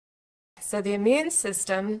So the immune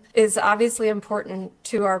system is obviously important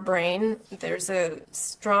to our brain. There's a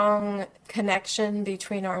strong connection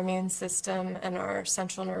between our immune system and our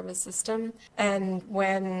central nervous system. And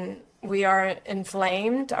when we are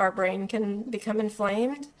inflamed, our brain can become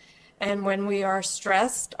inflamed. And when we are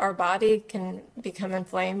stressed, our body can become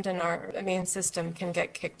inflamed and our immune system can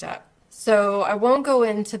get kicked up. So I won't go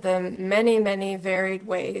into the many, many varied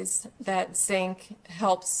ways that zinc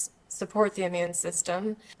helps support the immune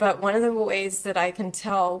system, but one of the ways that I can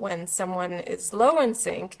tell when someone is low in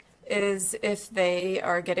zinc is if they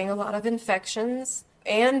are getting a lot of infections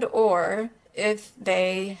and or if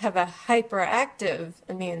they have a hyperactive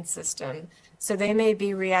immune system. So they may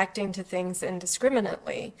be reacting to things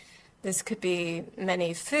indiscriminately. This could be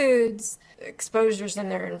many foods, exposures in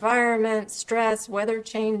their environment, stress, weather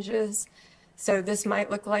changes. So this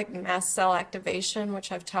might look like mast cell activation,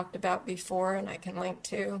 which I've talked about before and I can link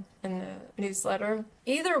to in the newsletter.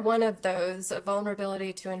 Either one of those, a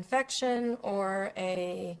vulnerability to infection or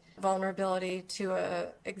a vulnerability to an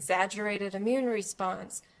exaggerated immune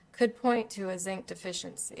response, could point to a zinc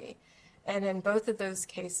deficiency. And in both of those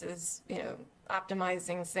cases,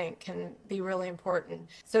 optimizing zinc can be really important.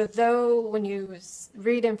 So though when you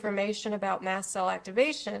read information about mast cell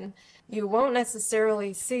activation, you won't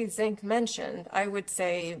necessarily see zinc mentioned, I would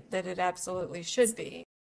say that it absolutely should be.